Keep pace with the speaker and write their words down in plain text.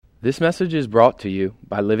This message is brought to you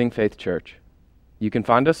by Living Faith Church. You can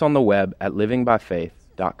find us on the web at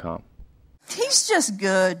livingbyfaith.com. He's just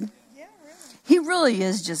good. He really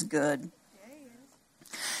is just good.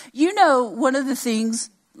 You know, one of the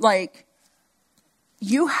things,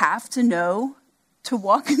 you have to know to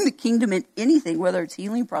walk in the kingdom in anything, whether it's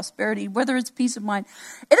healing, prosperity, whether it's peace of mind.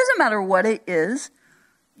 It doesn't matter what it is.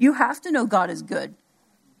 You have to know God is good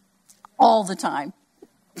all the time.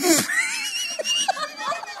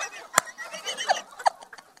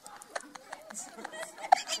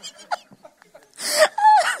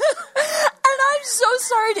 So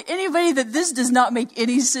sorry to anybody that this does not make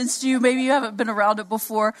any sense to you. Maybe you haven't been around it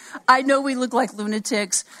before. I know we look like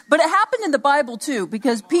lunatics, but it happened in the Bible too,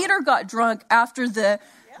 because Peter got drunk after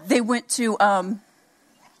they went to the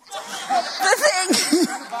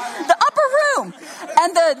upper room,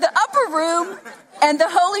 and the upper room, and the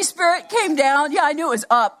Holy Spirit came down. Yeah, I knew it was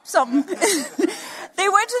up something. They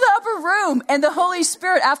went to the upper room, and the Holy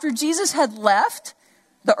Spirit, after Jesus had left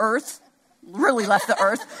the earth. Really left the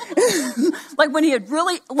earth. Like when he had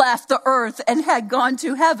really left the earth and had gone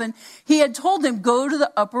to heaven, he had told them, go to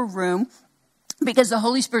the upper room because the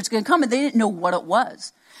Holy Spirit's going to come, and they didn't know what it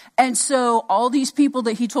was. And so all these people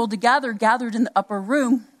that he told to gathered in the upper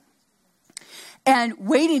room and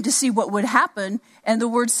waiting to see what would happen. And the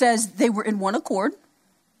word says they were in one accord,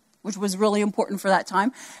 which was really important for that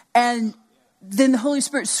time. And then the Holy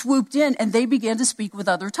Spirit swooped in and they began to speak with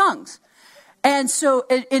other tongues. And so,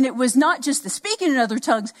 and it was not just the speaking in other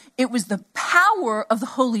tongues, it was the power of the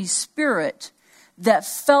Holy Spirit that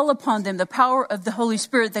fell upon them, the power of the Holy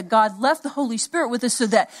Spirit, that God left the Holy Spirit with us so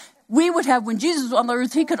that we would have, when Jesus was on the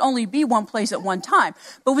earth, he could only be one place at one time.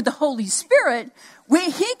 But with the Holy Spirit,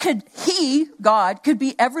 God, could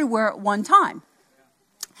be everywhere at one time.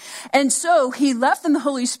 And so he left them the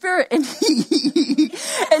Holy Spirit and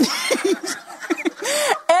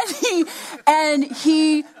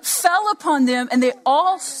he fell upon them, and they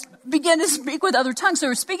all began to speak with other tongues. They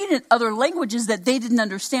were speaking in other languages that they didn't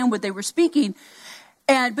understand what they were speaking,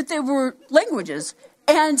 but they were languages.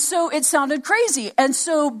 And so it sounded crazy. And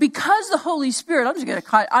so because the Holy Spirit,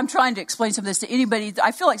 I'm trying to explain some of this to anybody.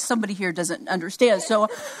 I feel like somebody here doesn't understand. So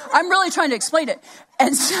I'm really trying to explain it.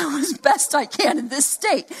 And so as best I can in this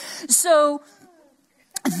state. So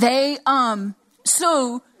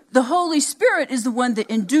the Holy Spirit is the one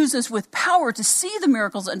that endues us with power to see the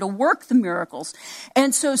miracles and to work the miracles.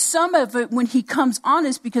 And so some of it, when he comes on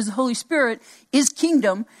us, because the Holy Spirit is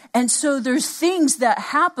kingdom. And so there's things that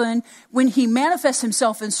happen when he manifests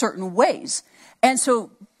himself in certain ways. And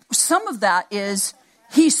so some of that is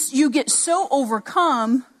you get so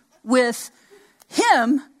overcome with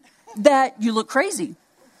him that you look crazy.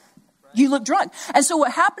 You look drunk. And so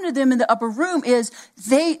what happened to them in the upper room is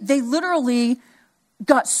they literally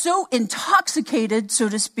got so intoxicated, so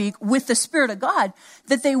to speak, with the Spirit of God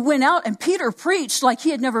that they went out, and Peter preached like he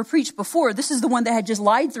had never preached before. This is the one that had just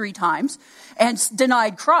lied 3 times and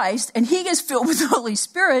denied Christ, and he gets filled with the Holy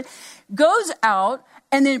Spirit, goes out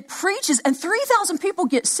and then preaches, and 3,000 people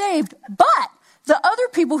get saved. But the other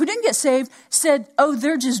people who didn't get saved said, oh,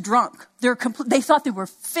 they're just drunk. They thought they were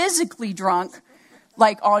physically drunk,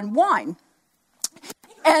 like on wine.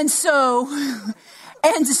 And so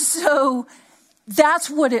that's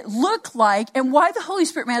what it looked like. And why the Holy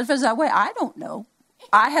Spirit manifests that way, I don't know.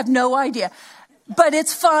 I have no idea. But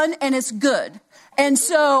it's fun and it's good. And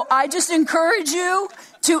so I just encourage you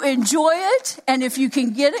to enjoy it. And if you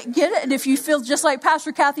can get it, get it. And if you feel just like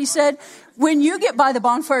Pastor Kathy said, when you get by the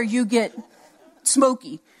bonfire, you get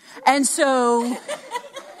smoky. And so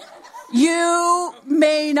you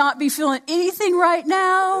may not be feeling anything right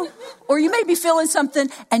now, or you may be feeling something,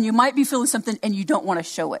 and you might be feeling something and you don't want to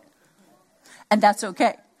show it. And that's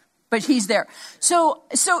okay. But he's there. So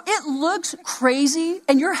it looks crazy,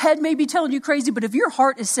 and your head may be telling you crazy, but if your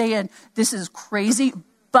heart is saying, this is crazy,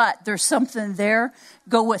 but there's something there,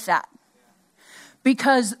 go with that.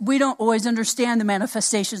 Because we don't always understand the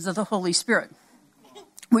manifestations of the Holy Spirit.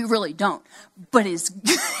 We really don't. But it's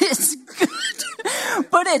good.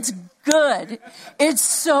 But it's good. It's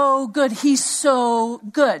so good. He's so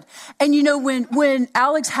good. And you know, when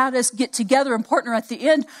Alex had us get together and partner at the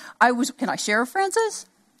end, can I share, Francis?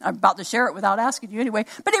 I'm about to share it without asking you anyway.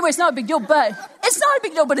 But anyway, it's not a big deal, but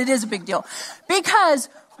it is a big deal. Because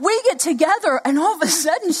we get together and all of a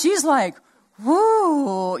sudden she's like,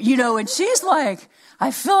 woo, and she's like, I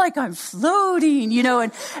feel like I'm floating,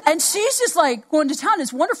 and she's just like going to town.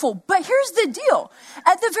 It's wonderful. But here's the deal.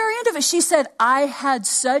 At the very end of it, she said, I had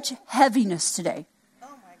such heaviness today. Oh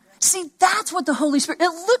my goodness. See, that's what the Holy Spirit, it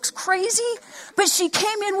looks crazy, but she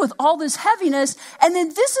came in with all this heaviness. And then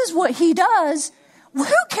this is what he does Who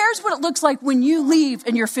cares what it looks like when you leave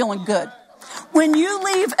and you're feeling good? When you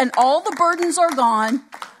leave and all the burdens are gone,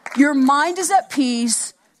 your mind is at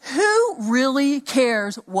peace, who really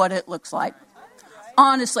cares what it looks like?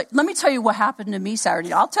 Honestly, let me tell you what happened to me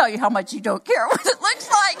Saturday. I'll tell you how much you don't care what it looks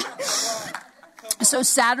like. So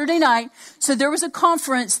Saturday night, so there was a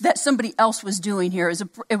conference that somebody else was doing here.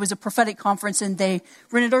 It was a prophetic conference, and they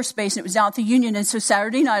rented our space, and it was down at the Union. And so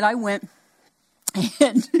Saturday night I went,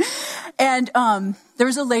 and there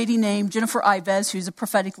was a lady named Jennifer Ives, who's a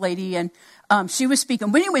prophetic lady, and she was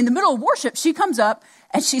speaking. But anyway, in the middle of worship, she comes up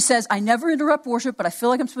and she says, I never interrupt worship, but I feel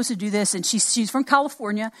like I'm supposed to do this. And she's from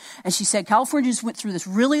California, and she said, California just went through this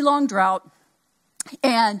really long drought.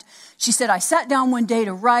 And she said, I sat down one day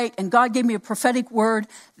to write, and God gave me a prophetic word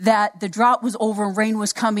that the drought was over and rain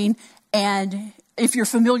was coming. And if you're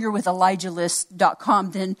familiar with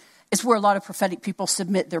ElijahList.com, then it's where a lot of prophetic people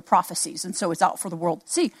submit their prophecies. And so it's out for the world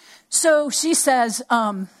to see. So she says,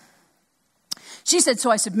 so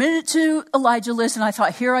I submitted it to Elijah List, and I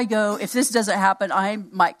thought, here I go. If this doesn't happen,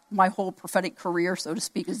 my whole prophetic career, so to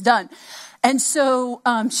speak, is done. And so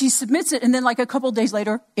she submits it, and then like a couple of days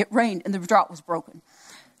later, it rained, and the drought was broken.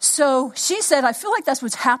 So she said, I feel like that's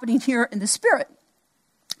what's happening here in the spirit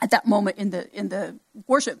at that moment in the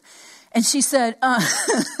worship. And she said, I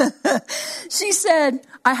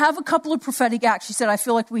have a couple of prophetic acts. She said, I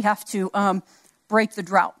feel like we have to break the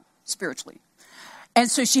drought spiritually. And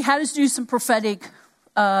so she had us do some prophetic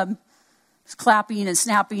clapping and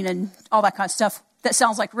snapping and all that kind of stuff that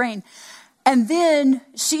sounds like rain. And then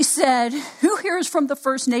she said, who here is from the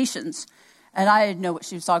First Nations? And I didn't know what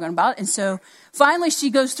she was talking about. And so finally she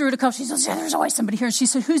goes through it a couple. She says, yeah, there's always somebody here. And she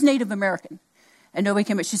said, who's Native American? And nobody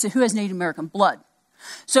came up. She said, who has Native American blood?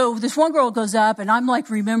 So this one girl goes up, and I'm like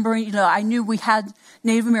remembering, I knew we had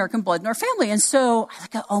Native American blood in our family. And so I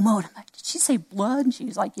go, oh, Mo, and I'm like, did she say blood? And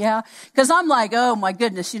she's like, yeah. Because I'm like, oh, my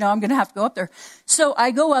goodness, I'm going to have to go up there. So I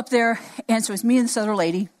go up there, and so it's me and this other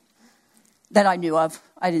lady that I knew of.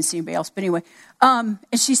 I didn't see anybody else. But anyway, and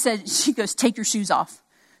she goes, take your shoes off.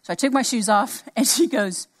 So I took my shoes off, and she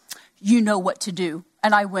goes, you know what to do.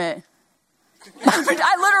 And I went,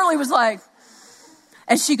 I literally was like,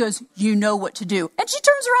 and she goes, you know what to do. And she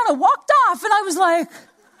turns around and walked off. And I was like,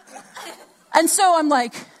 and so I'm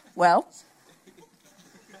like, well,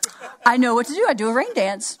 I know what to do. I do a rain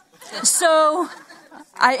dance. So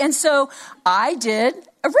I did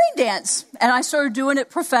a rain dance, and I started doing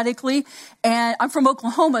it prophetically. And I'm from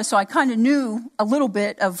Oklahoma, so I kind of knew a little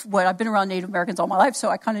bit of what I've been around Native Americans all my life, so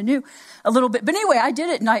I kind of knew a little bit. But anyway, I did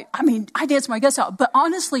it, and I danced my guts out. But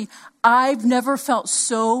honestly, I've never felt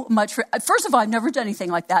so much. First of all, I've never done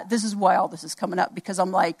anything like that. This is why all this is coming up, because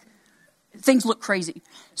I'm like, things look crazy.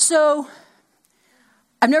 So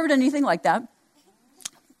I've never done anything like that.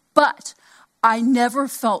 But I never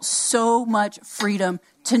felt so much freedom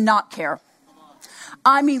to not care.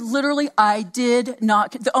 I mean, literally, I did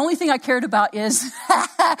not. The only thing I cared about is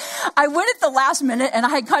I went at the last minute, and I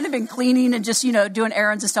had kind of been cleaning and just, doing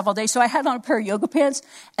errands and stuff all day. So I had on a pair of yoga pants,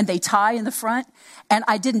 and they tie in the front. And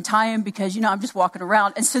I didn't tie them because, I'm just walking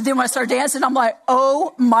around. And so then when I started dancing, I'm like,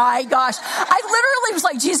 oh, my gosh. I literally was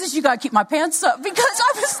like, Jesus, you got to keep my pants up. Because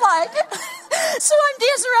I was like, so I'm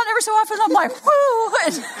dancing around every so often. I'm like, whoo,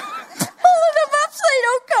 and pulling them up so they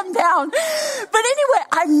don't come down. But anyway,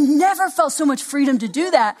 I've never felt so much freedom to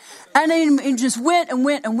do that. And then it just went and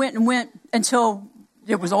went and went and went until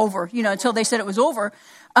it was over, until they said it was over.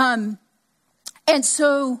 And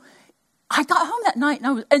so I got home that night,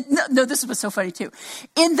 and no, this was so funny too.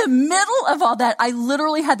 In the middle of all that, I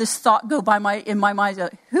literally had this thought go by in my mind,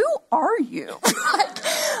 like, who are you?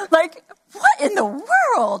 like, what in the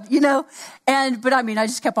world, But I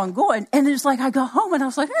just kept on going. And it's like, I got home and I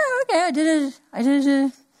was like, oh, okay, I did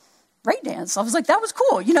a rain dance. I was like, that was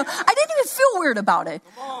cool. I didn't even feel weird about it,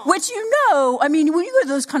 which, when you go to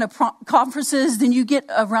those kind of conferences, then you get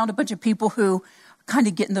around a bunch of people who kind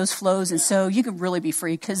of get in those flows. And so you can really be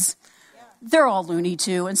free because they're all loony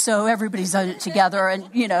too. And so everybody's done it together and,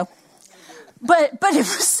 But it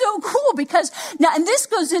was so cool because now, and this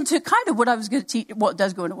goes into kind of what I was going to teach. Well, it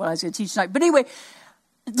does go into what I was going to teach tonight. But anyway,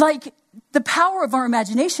 like the power of our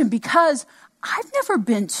imagination, because I've never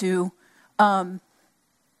been to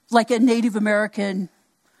like a Native American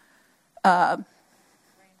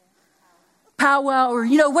powwow or,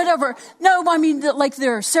 whatever. No, like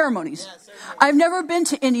their ceremonies. I've never been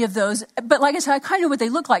to any of those. But like I said, I kind of know what they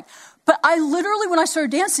look like. But I literally, when I started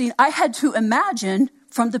dancing, I had to imagine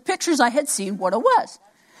from the pictures I had seen what it was.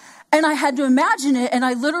 And I had to imagine it, and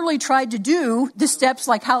I literally tried to do the steps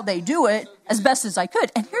like how they do it as best as I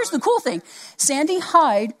could. And here's the cool thing. Sandy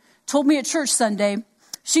Hyde told me at church Sunday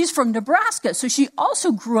she's from Nebraska, so she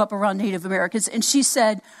also grew up around Native Americans. And she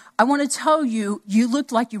said, I want to tell you, you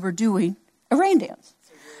looked like you were doing a rain dance.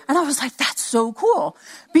 And I was like, that's so cool,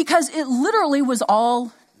 because it literally was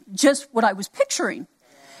all just what I was picturing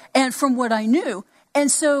and from what I knew.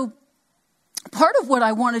 And so part of what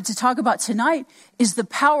I wanted to talk about tonight is the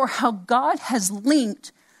power, how God has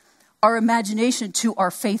linked our imagination to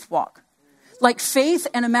our faith walk. Like faith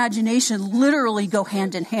and imagination literally go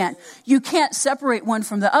hand in hand. You can't separate one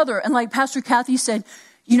from the other. And like Pastor Kathy said,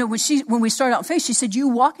 you know, when we started out in faith, she said, you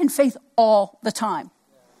walk in faith all the time.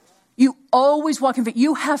 You always walk in faith.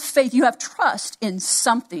 You have faith. You have trust in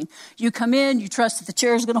something. You come in, you trust that the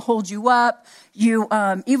chair is going to hold you up. You,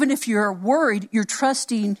 even if you're worried, you're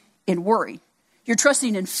trusting in worry. You're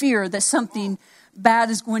trusting in fear that something bad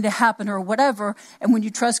is going to happen or whatever. And when you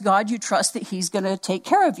trust God, you trust that he's going to take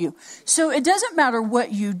care of you. So it doesn't matter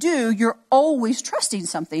what you do. You're always trusting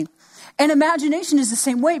something. And imagination is the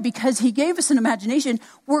same way, because he gave us an imagination.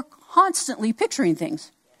 We're constantly picturing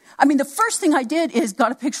things. I mean, the first thing I did is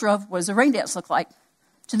got a picture of what does a rain dance look like.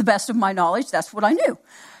 To the best of my knowledge, that's what I knew.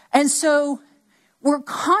 And so we're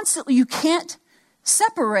constantly, you can't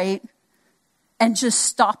separate and just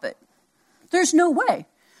stop it. There's no way,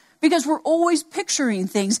 because we're always picturing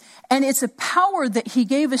things, and it's a power that he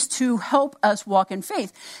gave us to help us walk in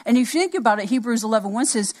faith. And if you think about it, Hebrews 11:1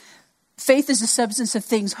 says, faith is the substance of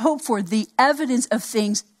things hoped for, the evidence of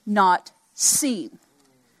things not seen.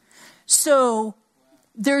 So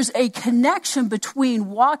there's a connection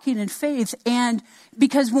between walking in faith, and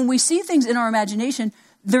because when we see things in our imagination,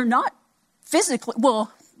 they're not physically,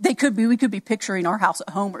 well, they could be, we could be picturing our house at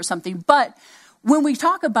home or something, but when we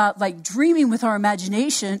talk about like dreaming with our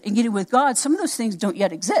imagination and getting with God, some of those things don't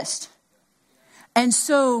yet exist. And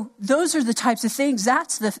so those are the types of things,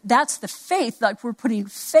 that's the faith, like we're putting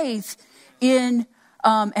faith in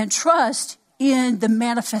and trust in the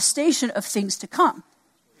manifestation of things to come.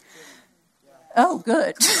 Oh,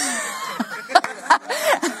 good. Because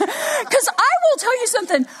I will tell you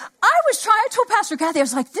something. I told Pastor Kathy, I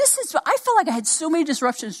was like, I felt like I had so many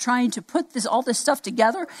disruptions trying to put all this stuff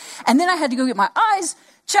together. And then I had to go get my eyes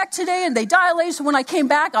checked today, and they dilated. So when I came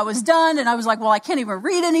back, I was done. And I was like, well, I can't even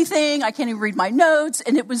read anything. I can't even read my notes.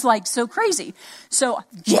 And it was like so crazy. So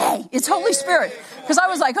yay, it's Holy Spirit. Because I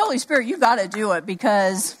was like, Holy Spirit, you got to do it,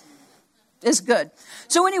 because it's good.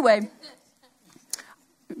 So anyway,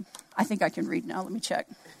 I think I can read now. Let me check.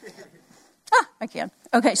 I can.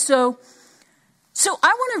 Okay, so I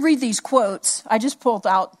want to read these quotes. I just pulled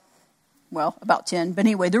out, well, about 10. But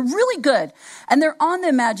anyway, they're really good. And they're on the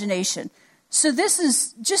imagination. So this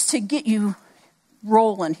is just to get you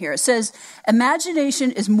rolling here. It says,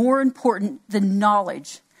 imagination is more important than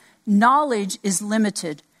knowledge. Knowledge is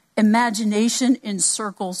limited. Imagination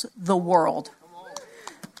encircles the world.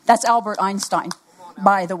 That's Albert Einstein,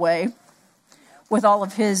 by the way, with all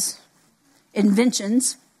of his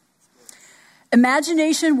inventions.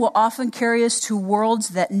 Imagination will often carry us to worlds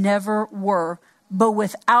that never were, but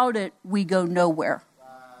without it, we go nowhere.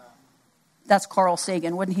 That's Carl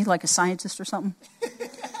Sagan. Wasn't he like a scientist or something?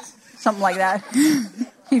 Something like that.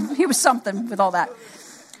 He was something with all that.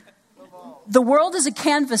 The world is a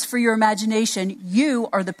canvas for your imagination. You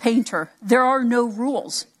are the painter. There are no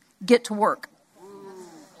rules. Get to work.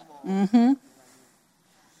 Mm-hmm.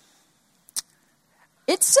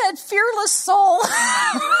 It said Fearless Soul.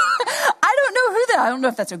 I don't know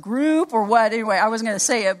if that's a group or what. Anyway, I wasn't going to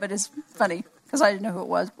say it, but it's funny because I didn't know who it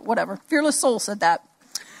was. But whatever. Fearless Soul said that.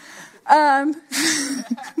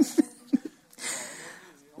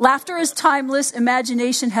 Laughter is timeless.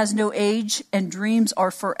 Imagination has no age, and dreams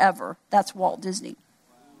are forever. That's Walt Disney.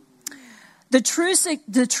 The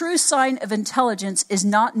true sign of intelligence is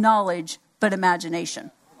not knowledge, but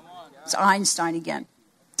imagination. It's Einstein again.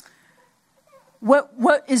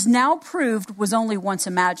 What is now proved was only once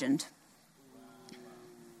imagined.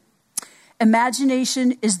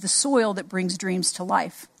 Imagination is the soil that brings dreams to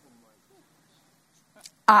life.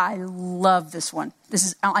 I love this one. This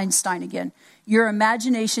is Einstein again. Your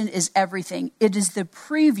imagination is everything. It is the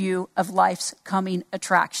preview of life's coming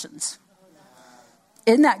attractions.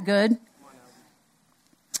 Isn't that good?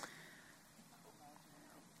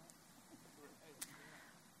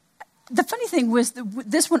 The funny thing was,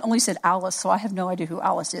 this one only said Alice, so I have no idea who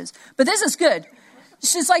Alice is. But this is good.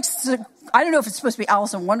 She's like, I don't know if it's supposed to be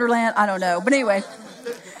Alice in Wonderland. I don't know. But anyway,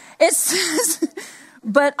 it says,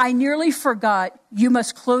 but I nearly forgot, you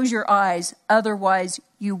must close your eyes, otherwise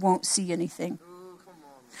you won't see anything.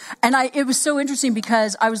 And it was so interesting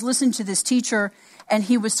because I was listening to this teacher, and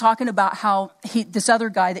he was talking about how this other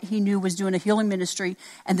guy that he knew was doing a healing ministry,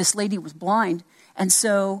 and this lady was blind. And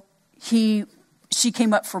so she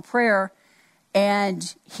came up for prayer,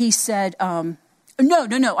 And he said, no,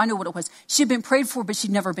 I know what it was. She'd been prayed for, but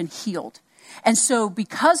she'd never been healed. And so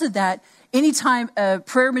because of that, anytime a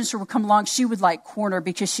prayer minister would come along, she would like corner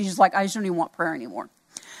because she's like, I just don't even want prayer anymore.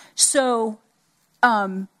 So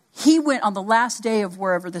he went on the last day of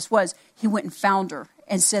wherever this was, he went and found her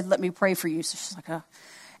and said, let me pray for you. So she's like, oh.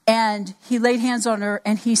 And he laid hands on her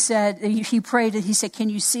and he said, he prayed and he said, can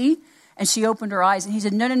you see? And she opened her eyes and he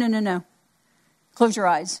said, no. Close your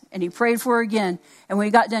eyes. And he prayed for her again. And when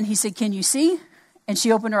he got done, he said, can you see? And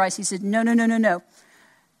she opened her eyes. He said, no.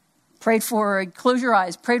 Prayed for her, close your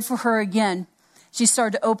eyes, prayed for her again. She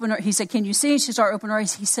started to open her. He said, can you see? She started opening her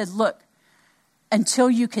eyes. He said, look, until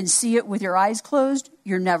you can see it with your eyes closed,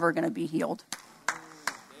 you're never going to be healed.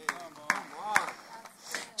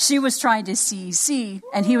 She was trying to see,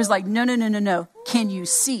 and he was like, no. Can you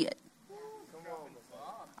see it?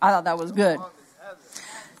 I thought that was good.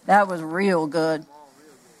 That was real good.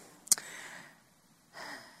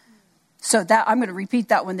 So that I'm going to repeat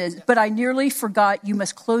that one. But I nearly forgot you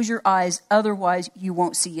must close your eyes, otherwise you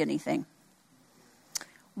won't see anything.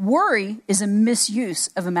 Worry is a misuse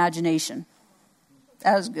of imagination.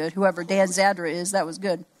 That was good. Whoever Dan Zadra is, that was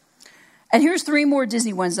good. And here's 3 more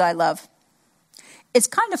Disney ones I love. It's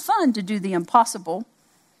kind of fun to do the impossible.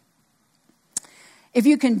 If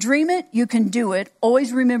you can dream it, you can do it.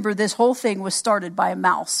 Always remember this whole thing was started by a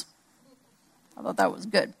mouse. I thought that was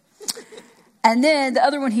good. And then the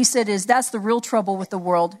other one he said is, that's the real trouble with the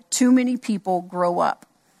world. Too many people grow up.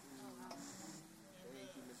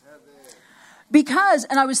 Because,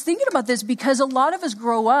 and I was thinking about this, because a lot of us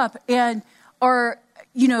grow up and are,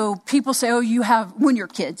 people say, when you're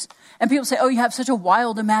kids, and people say, you have such a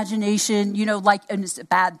wild imagination, and it's a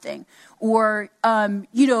bad thing. Or,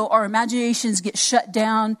 our imaginations get shut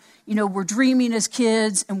down. We're dreaming as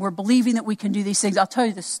kids and we're believing that we can do these things. I'll tell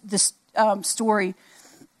you this story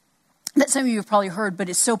that some of you have probably heard, but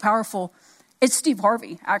it's so powerful. It's Steve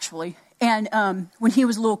Harvey, actually. And when he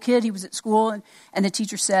was a little kid, he was at school, and the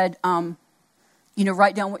teacher said,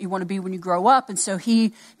 write down what you want to be when you grow up. And so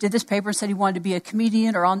he did this paper and said he wanted to be a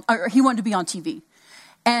comedian or he wanted to be on TV.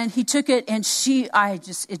 And he took it, and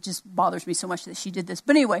it just bothers me so much that she did this.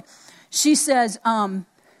 But anyway, she says,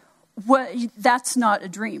 that's not a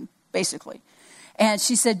dream, basically. And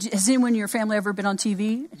she said, has anyone in your family ever been on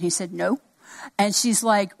TV? And he said, no. And she's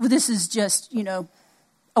like, well, this is just, a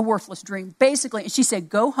worthless dream, basically. And she said,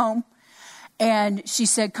 go home. And she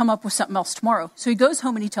said, come up with something else tomorrow. So he goes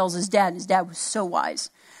home and he tells his dad, and his dad was so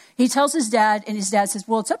wise. He tells his dad, and his dad says,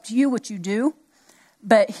 well, it's up to you what you do.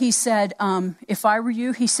 But he said, if I were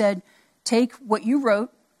you, he said, take what you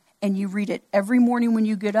wrote and you read it every morning when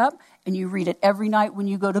you get up, and you read it every night when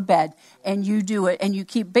you go to bed, and you do it, and you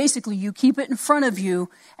keep it in front of you,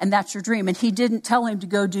 and that's your dream. And he didn't tell him to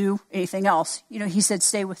go do anything else. He said,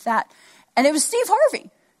 stay with that. And it was Steve Harvey.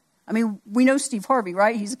 I mean, we know Steve Harvey,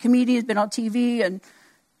 right? He's a comedian, he's been on TV and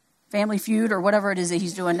Family Feud or whatever it is that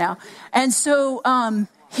he's doing now. And so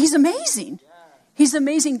he's amazing. He's an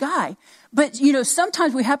amazing guy. But,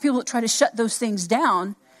 sometimes we have people that try to shut those things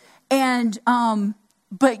down. And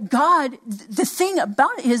but God, the thing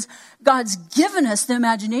about it is God's given us the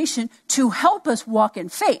imagination to help us walk in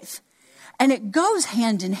faith. And it goes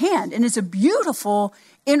hand in hand. And it's a beautiful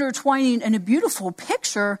intertwining and a beautiful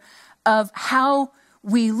picture of how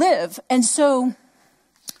we live. And so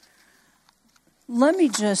let me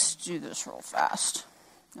just do this real fast.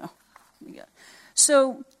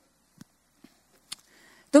 So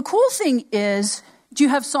the cool thing is, do you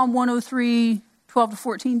have Psalm 103, 12 to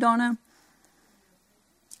 14, Donna?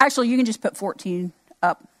 Actually, you can just put 14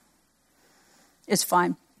 up. It's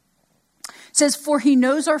fine. It says, for he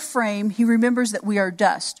knows our frame. He remembers that we are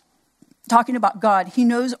dust. Talking about God, he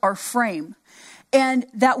knows our frame. And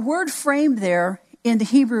that word frame there in the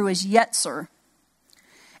Hebrew is yetzer.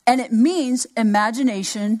 And it means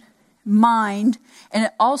imagination, mind, and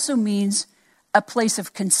it also means a place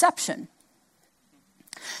of conception.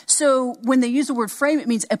 So when they use the word frame, it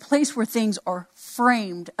means a place where things are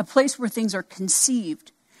framed, a place where things are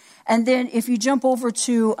conceived. And then if you jump over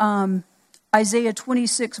to Isaiah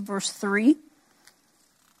 26, verse 3,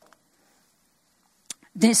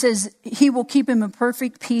 it says, he will keep him in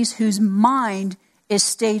perfect peace whose mind is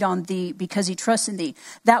stayed on thee because he trusts in thee.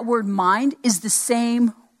 That word mind is the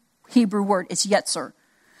same Hebrew word. It's yetzer.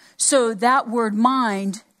 So that word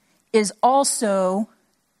mind is also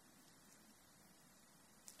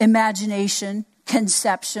imagination,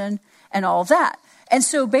 conception, and all that. And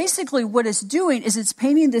so basically what it's doing is it's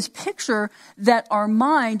painting this picture that our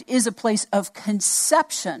mind is a place of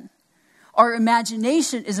conception. Our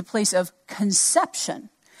imagination is a place of conception.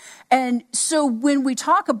 And so when we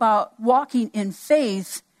talk about walking in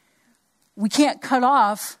faith, we can't cut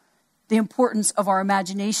off the importance of our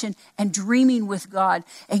imagination and dreaming with God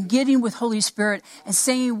and getting with Holy Spirit and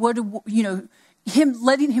saying,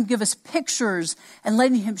 letting him give us pictures and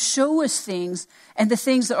letting him show us things and the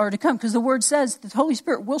things that are to come. Because the word says the Holy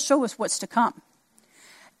Spirit will show us what's to come.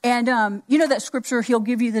 And that scripture, he'll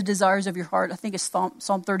give you the desires of your heart. I think it's Psalm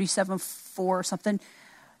 37:4 or something.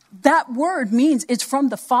 That word means it's from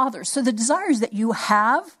the Father. So the desires that you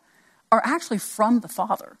have are actually from the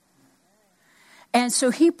Father. And so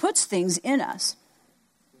he puts things in us.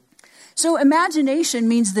 So imagination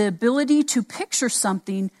means the ability to picture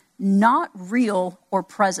something not real or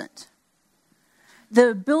present. The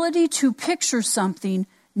ability to picture something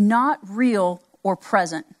not real or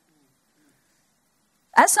present.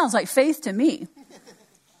 That sounds like faith to me.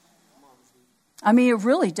 I mean, it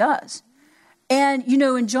really does. And,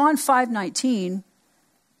 in John 5:19,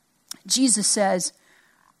 Jesus says,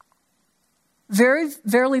 "Very,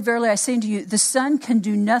 verily, verily, I say unto you, the Son can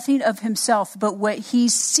do nothing of himself, but what he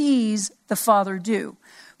sees the Father do.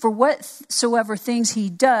 For whatsoever things he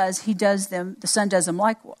does them, the Son does them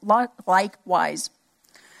likewise.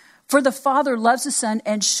 For the Father loves the Son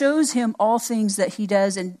and shows him all things that he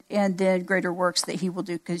does and then greater works that he will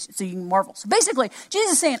do, so you can marvel." So basically,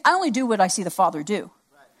 Jesus is saying, I only do what I see the Father do.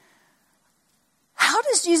 How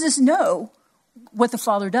does Jesus know what the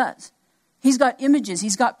Father does? He's got images.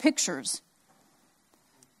 He's got pictures.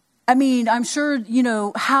 I mean, I'm sure,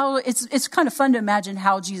 how it's kind of fun to imagine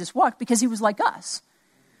how Jesus walked because he was like us.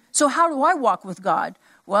 So how do I walk with God?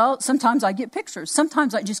 Well, sometimes I get pictures.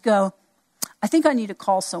 Sometimes I just go, I think I need to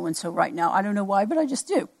call so-and-so right now. I don't know why, but I just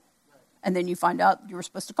do. And then you find out you were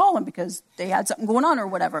supposed to call them because they had something going on or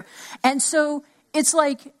whatever. And so it's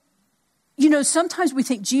like, sometimes we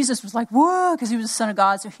think Jesus was like, whoa, because he was the Son of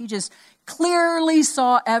God. So he just clearly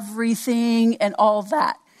saw everything and all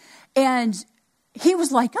that. And he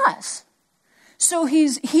was like us. So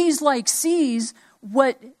he's like sees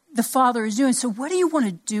what the Father is doing. So what do you want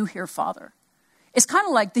to do here, Father? It's kind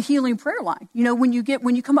of like the healing prayer line. When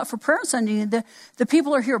you come up for prayer on Sunday, the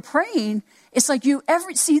people are here praying. It's like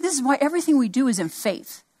this is why everything we do is in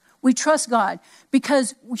faith. We trust God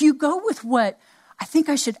because you go with what I think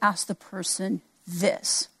I should ask the person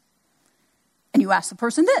this. And you ask the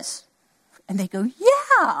person this. And they go,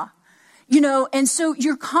 yeah. And so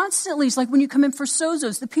you're constantly, it's like when you come in for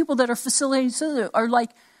Sozos, the people that are facilitating Sozo are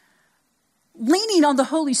like leaning on the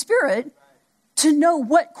Holy Spirit to know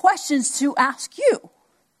what questions to ask you,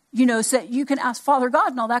 so that you can ask Father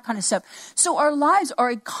God and all that kind of stuff. So our lives are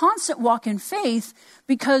a constant walk in faith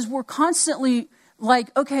because we're constantly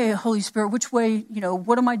like, okay, Holy Spirit, which way,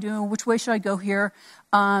 what am I doing? Which way should I go here?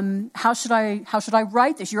 How should I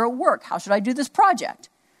write this? You're at work. How should I do this project?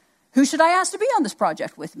 Who should I ask to be on this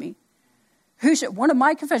project with me? One of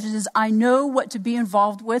my confessions is I know what to be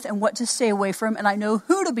involved with and what to stay away from, and I know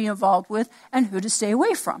who to be involved with and who to stay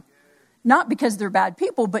away from. Not because they're bad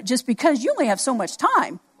people, but just because you only have so much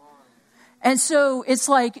time. And so it's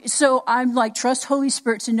like, I'm like, trust Holy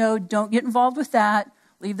Spirit to know, don't get involved with that.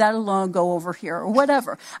 Leave that alone, go over here or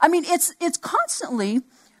whatever. I mean, it's constantly,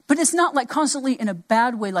 but it's not like constantly in a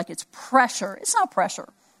bad way, like it's pressure. It's not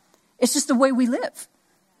pressure. It's just the way we live.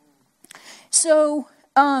 So,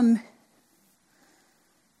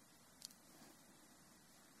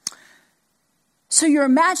 So your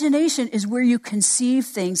imagination is where you conceive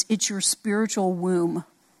things. It's your spiritual womb.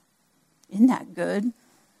 Isn't that good?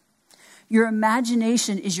 Your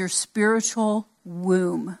imagination is your spiritual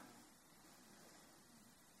womb.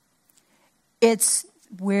 It's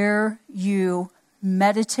where you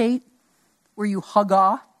meditate, where you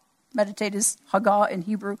hagah. Meditate is hagah in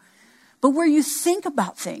Hebrew. But where you think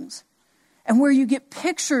about things and where you get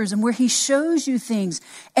pictures and where he shows you things.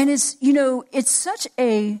 And it's such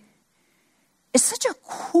a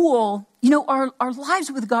cool, our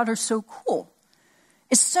lives with God are so cool.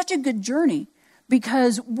 It's such a good journey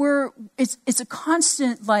because it's a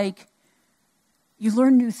constant, like, you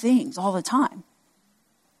learn new things all the time.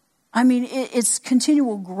 I mean, it's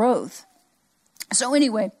continual growth. So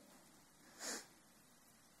anyway,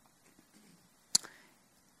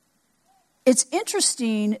 it's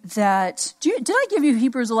interesting that, did I give you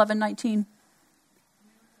Hebrews 11:19?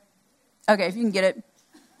 Okay, if you can get it.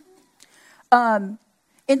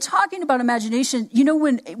 In talking about imagination,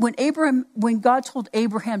 when God told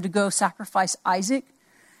Abraham to go sacrifice Isaac,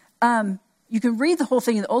 you can read the whole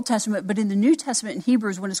thing in the Old Testament, but in the New Testament in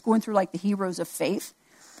Hebrews, when it's going through like the heroes of faith,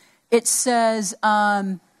 it says,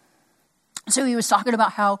 so he was talking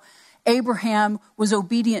about how Abraham was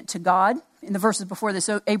obedient to God. In the verses before this,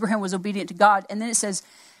 so Abraham was obedient to God. And then it says,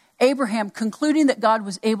 Abraham, concluding that God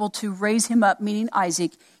was able to raise him up, meaning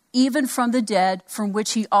Isaac, even from the dead, from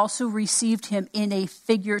which he also received him in a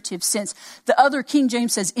figurative sense. The other King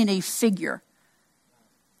James says in a figure.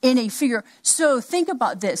 In a figure. So think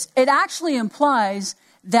about this. It actually implies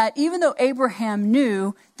that even though Abraham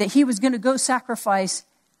knew that he was going to go sacrifice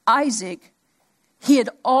Isaac, he had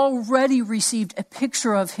already received a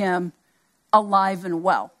picture of him alive and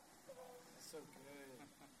well.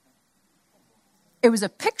 It was a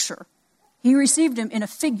picture. He received him in a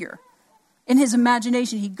figure. In his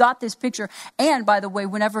imagination, he got this picture. And by the way,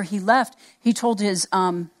 whenever he left, he told his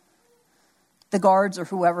the guards or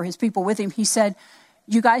whoever, his people with him, he said,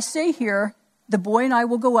 you guys stay here. The boy and I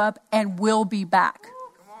will go up and we'll be back.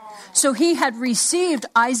 So he had received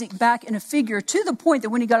Isaac back in a figure to the point that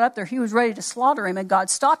when he got up there, he was ready to slaughter him and God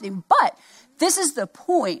stopped him. But this is the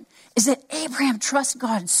point, is that Abraham trusts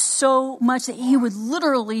God so much that he would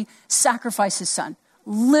literally sacrifice his son.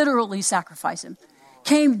 Literally sacrifice him.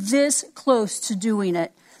 Came this close to doing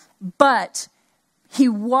it. But he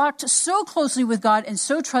walked so closely with God and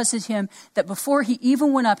so trusted him that before he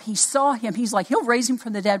even went up, he saw him. He's like, he'll raise him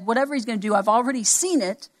from the dead. Whatever he's going to do, I've already seen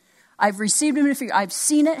it. I've received him in a figure. I've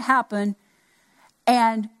seen it happen.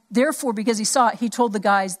 And therefore, because he saw it, he told the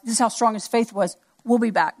guys, this is how strong his faith was, we'll be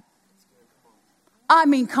back. I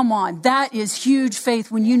mean, come on. That is huge faith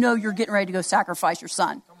when you know you're getting ready to go sacrifice your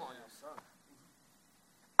son.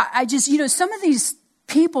 I just, some of these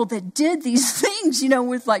people that did these things,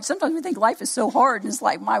 with like, sometimes we think life is so hard and it's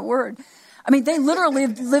like, my word. I mean, they literally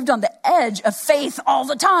lived on the edge of faith all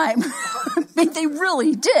the time. I mean, they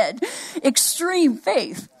really did. Extreme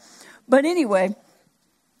faith. But anyway,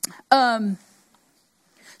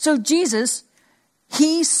 so Jesus,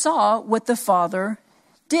 he saw what the Father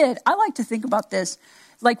did. I like to think about this.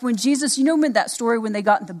 Like when Jesus, in that story when they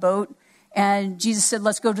got in the boat and Jesus said,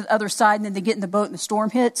 let's go to the other side, and then they get in the boat and the storm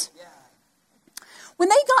hits. Yeah. When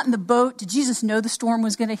they got in the boat, did Jesus know the storm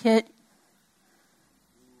was going to hit?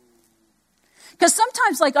 Because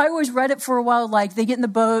sometimes, like I always read it for a while, like they get in the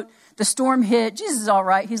boat, the storm hit, Jesus is all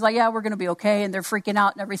right. He's like, yeah, we're going to be okay. And they're freaking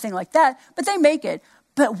out and everything like that. But they make it.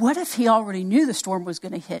 But what if he already knew the storm was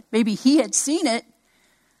going to hit? Maybe he had seen it,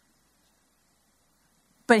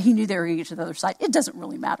 but he knew they were going to get to the other side. It doesn't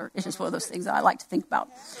really matter. It's just one of those things that I like to think about.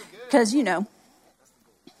 Because, it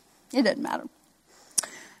doesn't matter.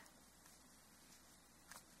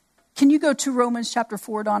 Can you go to Romans chapter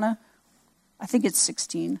 4, Donna? I think it's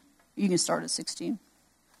 16. You can start at 16.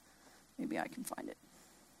 Maybe I can find it.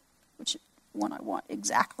 Which one I want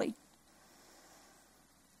exactly.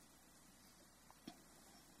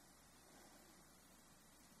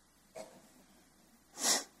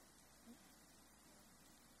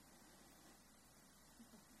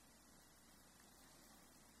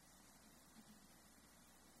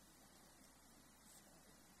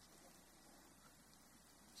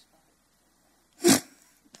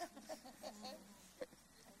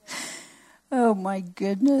 Oh my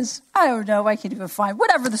goodness. I don't know. I can't even find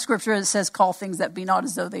whatever the scripture is. It says call things that be not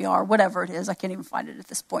as though they are. Whatever it is. I can't even find it at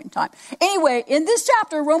this point in time. Anyway, in this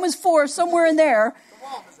chapter, Romans 4, somewhere in there,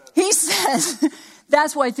 he says,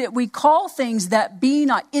 that's why we call things that be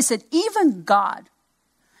not. It said, even God.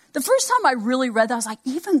 The first time I really read that, I was like,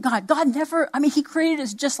 even God. God never, he created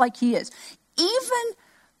us just like he is.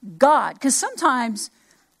 Even God. Because sometimes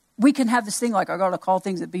we can have this thing like, I got to call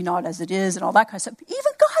things that be not as it is and all that kind of stuff.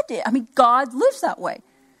 Even God did. God lives that way.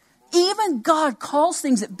 Even God calls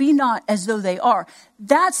things that be not as though they are.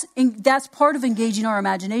 That's part of engaging our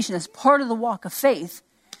imagination. That's part of the walk of faith,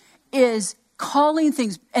 is calling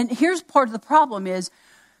things. And here's part of the problem is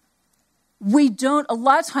a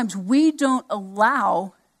lot of times we don't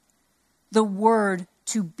allow the word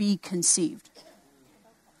to be conceived.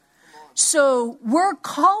 So we're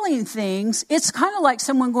calling things, it's kind of like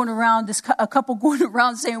someone going around, a couple going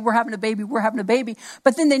around saying, we're having a baby,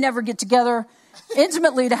 but then they never get together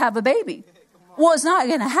intimately to have a baby. Well, it's not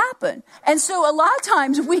going to happen. And so a lot of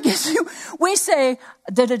times we say,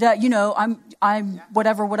 I'm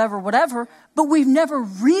whatever, but we've never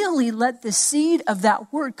really let the seed of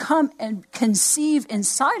that word come and conceive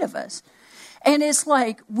inside of us. And it's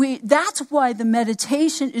like, that's why the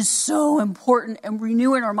meditation is so important and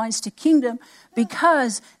renewing our minds to kingdom,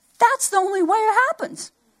 because that's the only way it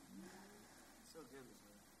happens.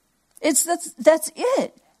 That's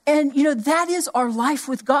it. And, that is our life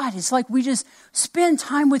with God. It's like we just spend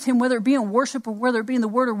time with him, whether it be in worship or whether it be in the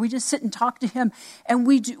word, or we just sit and talk to him and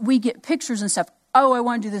we get pictures and stuff. Oh, I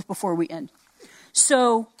want to do this before we end.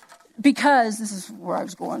 So, because this is where I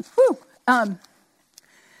was going.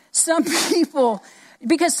 Some people,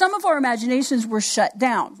 because some of our imaginations were shut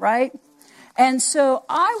down, right? And so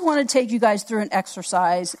I want to take you guys through an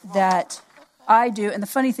exercise that I do. And the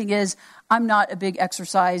funny thing is, I'm not a big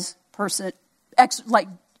exercise person, like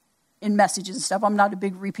in messages and stuff. I'm not a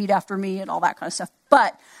big repeat after me and all that kind of stuff.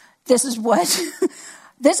 But this is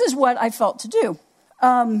what I felt to do.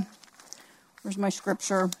 Where's my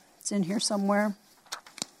scripture? It's in here somewhere.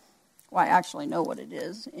 Well, I actually know what it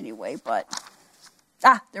is anyway, but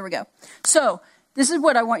there we go. So this is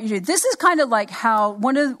what I want you to do. This is kind of like how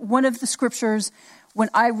one of the scriptures, when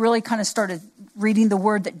I really kind of started reading the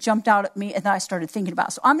word, that jumped out at me and then I started thinking about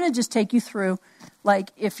it. So I'm going to just take you through, like,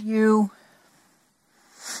 if you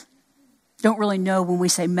don't really know when we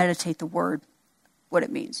say meditate the word, what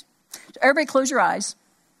it means. So everybody close your eyes,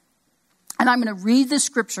 and I'm going to read this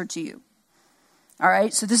scripture to you. All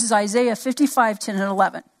right, so this is Isaiah 55, 10 and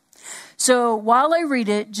 11. So while I read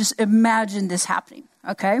it, just imagine this happening,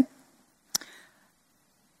 okay?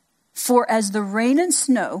 For as the rain and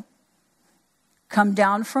snow come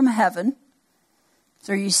down from heaven,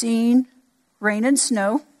 so are you seeing rain and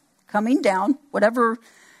snow coming down, whatever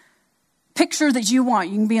picture that you want.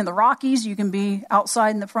 You can be in the Rockies, you can be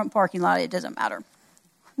outside in the front parking lot, it doesn't matter,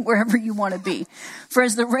 wherever you want to be. For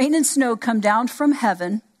as the rain and snow come down from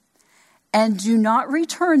heaven and do not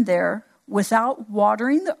return there without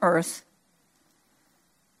watering the earth,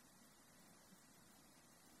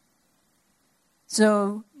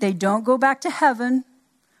 so they don't go back to heaven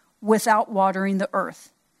without watering the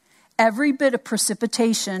earth. Every bit of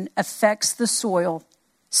precipitation affects the soil.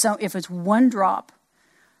 So if it's one drop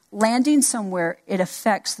landing somewhere, it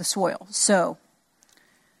affects the soil. So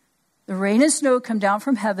the rain and snow come down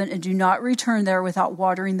from heaven and do not return there without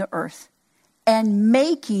watering the earth and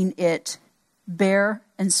making it bear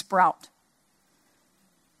and sprout.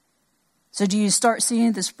 So do you start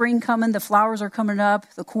seeing the spring coming, the flowers are coming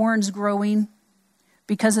up, the corn's growing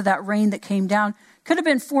because of that rain that came down? Could have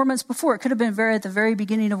been 4 months before. It could have been at the very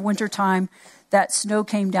beginning of winter time that snow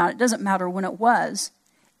came down. It doesn't matter when it was.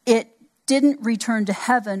 It didn't return to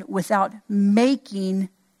heaven without making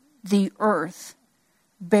the earth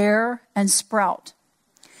bear and sprout,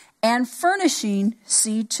 and furnishing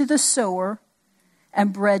seed to the sower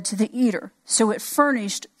and bread to the eater. So it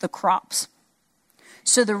furnished the crops.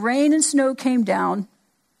 So the rain and snow came down.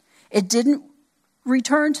 It didn't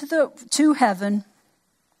return to heaven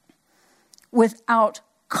without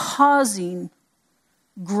causing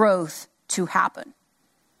growth to happen.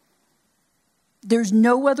 There's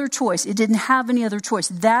no other choice. It didn't have any other choice.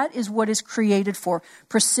 That is what is created for.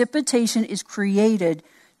 Precipitation is created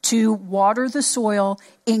to water the soil,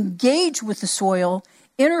 engage with the soil,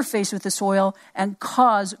 interface with the soil, and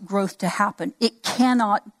cause growth to happen. It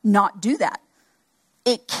cannot not do that.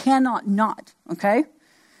 It cannot not, okay?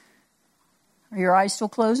 Are your eyes still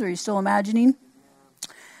closed? Are you still imagining?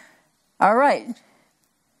 All right.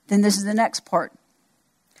 Then this is the next part.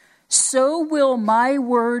 So will my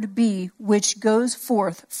word be which goes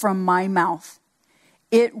forth from my mouth.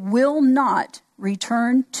 It will not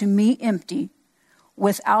return to me empty,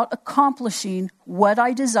 without accomplishing what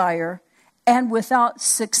I desire and without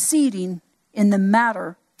succeeding in the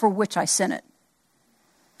matter for which I sent it.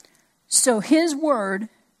 So his word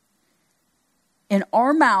in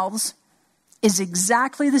our mouths is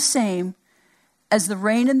exactly the same as the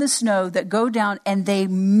rain and the snow that go down and they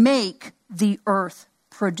make the earth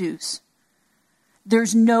produce.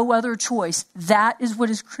 There's no other choice. That is what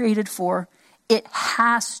is created for. It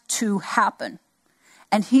has to happen.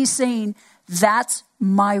 And he's saying, that's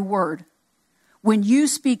my word. When you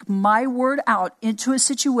speak my word out into a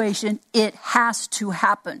situation, it has to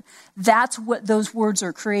happen. That's what those words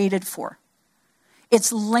are created for.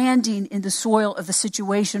 It's landing in the soil of the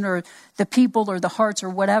situation or the people or the hearts or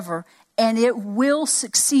whatever, and it will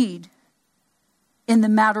succeed in the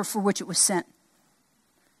matter for which it was sent.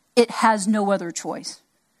 It has no other choice.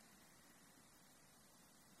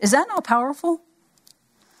 Is that not powerful?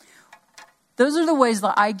 Those are the ways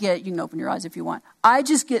that I get, you can open your eyes if you want. I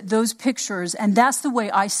just get those pictures, and that's the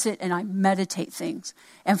way I sit and I meditate things.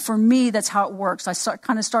 And for me, that's how it works. I start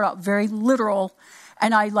out very literal,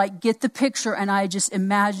 and I get the picture, and I just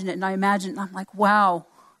imagine it, and I imagine it, and I'm like, wow,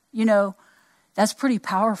 that's pretty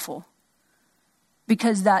powerful.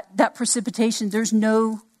 Because that precipitation, there's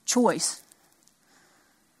no choice.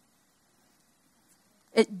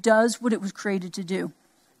 It does what it was created to do.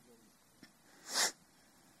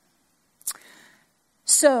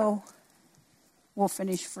 So, we'll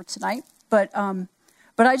finish for tonight. But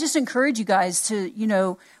I just encourage you guys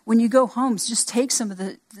to, when you go home, just take some of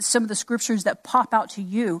the scriptures that pop out to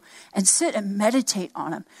you and sit and meditate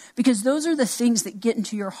on them. Because those are the things that get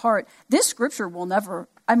into your heart. This scripture will never,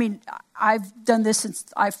 I've done this since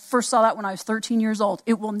I first saw that when I was 13 years old.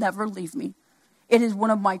 It will never leave me. It is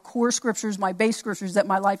one of my core scriptures, my base scriptures that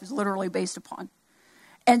my life is literally based upon.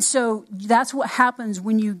 And so that's what happens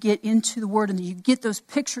when you get into the Word and you get those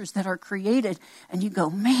pictures that are created and you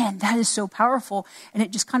go, man, that is so powerful. And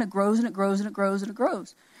it just kind of grows and it grows and it grows and it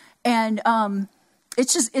grows. And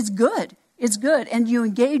it's good. It's good. And you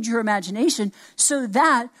engage your imagination so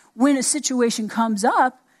that when a situation comes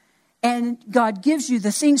up and God gives you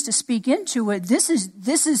the things to speak into it, this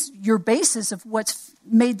is your basis of what's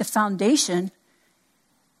made the foundation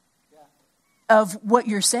of what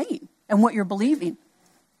you're saying and what you're believing.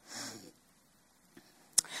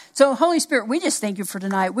 So, Holy Spirit, we just thank you for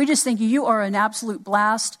tonight. We just thank you. You are an absolute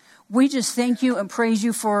blast. We just thank you and praise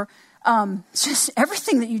you for just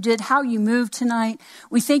everything that you did, how you moved tonight.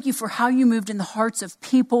 We thank you for how you moved in the hearts of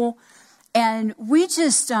people. And we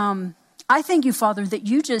just, I thank you, Father, that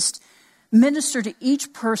you just minister to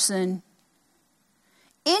each person,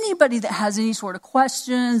 anybody that has any sort of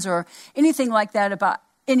questions or anything like that about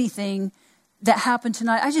anything that happened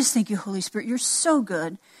tonight. I just thank you, Holy Spirit. You're so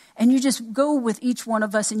good. And you just go with each one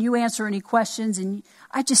of us and you answer any questions. And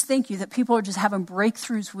I just thank you that people are just having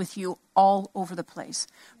breakthroughs with you all over the place.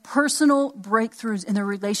 Personal breakthroughs in their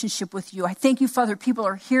relationship with you. I thank you, Father, people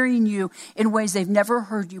are hearing you in ways they've never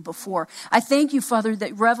heard you before. I thank you, Father,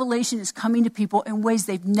 that revelation is coming to people in ways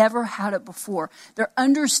they've never had it before. They're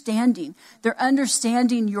understanding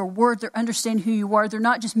your word. They're understanding who you are. They're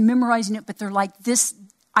not just memorizing it, but they're like, this,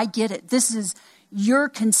 I get it. This is, you're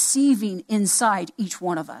conceiving inside each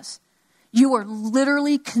one of us. You are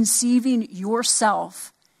literally conceiving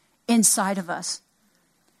yourself inside of us.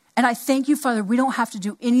 And I thank you, Father, we don't have to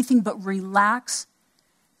do anything but relax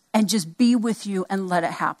and just be with you and let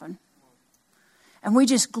it happen. And we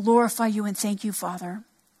just glorify you and thank you, Father,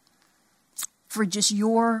 for just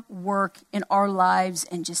your work in our lives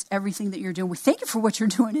and just everything that you're doing. We thank you for what you're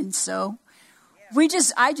doing in So.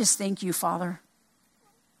 I just thank you, Father.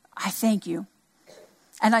 I thank you.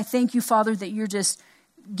 And I thank you, Father, that you're just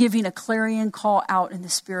giving a clarion call out in the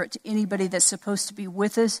Spirit to anybody that's supposed to be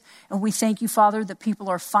with us. And we thank you, Father, that people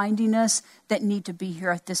are finding us that need to be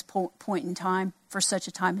here at this point in time for such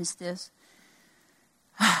a time as this.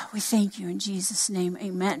 We thank you in Jesus' name.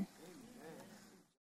 Amen.